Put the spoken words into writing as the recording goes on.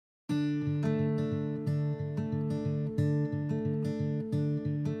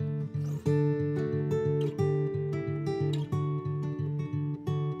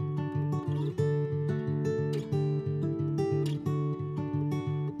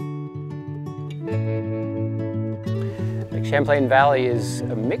Champlain Valley is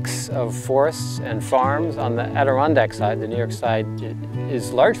a mix of forests and farms. On the Adirondack side, the New York side, it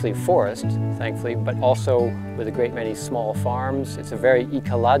is largely forest, thankfully, but also with a great many small farms. It's a very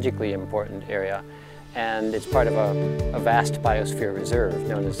ecologically important area, and it's part of a vast biosphere reserve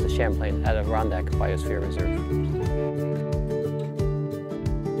known as the Champlain Adirondack Biosphere Reserve.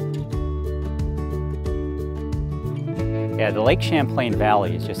 Yeah, the Lake Champlain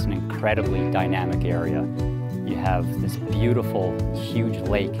Valley is just an incredibly dynamic area. You have this beautiful, huge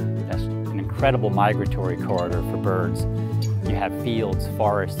lake that's an incredible migratory corridor for birds. You have fields,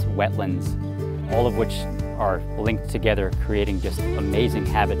 forests, wetlands, all of which are linked together, creating just amazing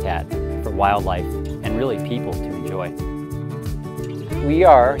habitat for wildlife and really people to enjoy. We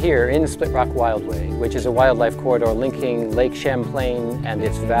are here in Split Rock Wildway, which is a wildlife corridor linking Lake Champlain and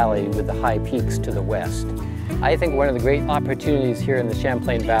its valley with the high peaks to the west. I think one of the great opportunities here in the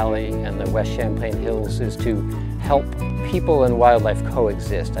Champlain Valley and the West Champlain Hills is to help people and wildlife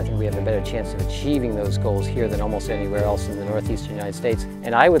coexist. I think we have a better chance of achieving those goals here than almost anywhere else in the northeastern United States.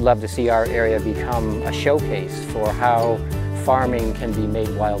 And I would love to see our area become a showcase for how farming can be made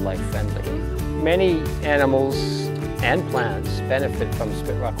wildlife friendly. Many animals and plants benefit from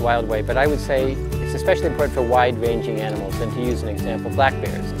Split Rock Wildway, but I would say it's especially important for wide-ranging animals. And to use an example, black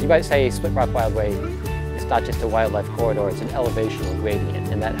bears. You might say Split Rock Wildway is not just a wildlife corridor, it's an elevational gradient,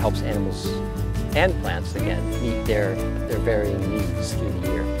 and that helps animals and plants, again, meet their varying needs through the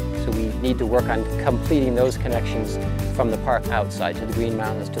year. So we need to work on completing those connections from the park outside to the Green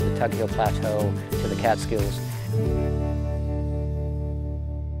Mountains, to the Tug Hill Plateau, to the Catskills.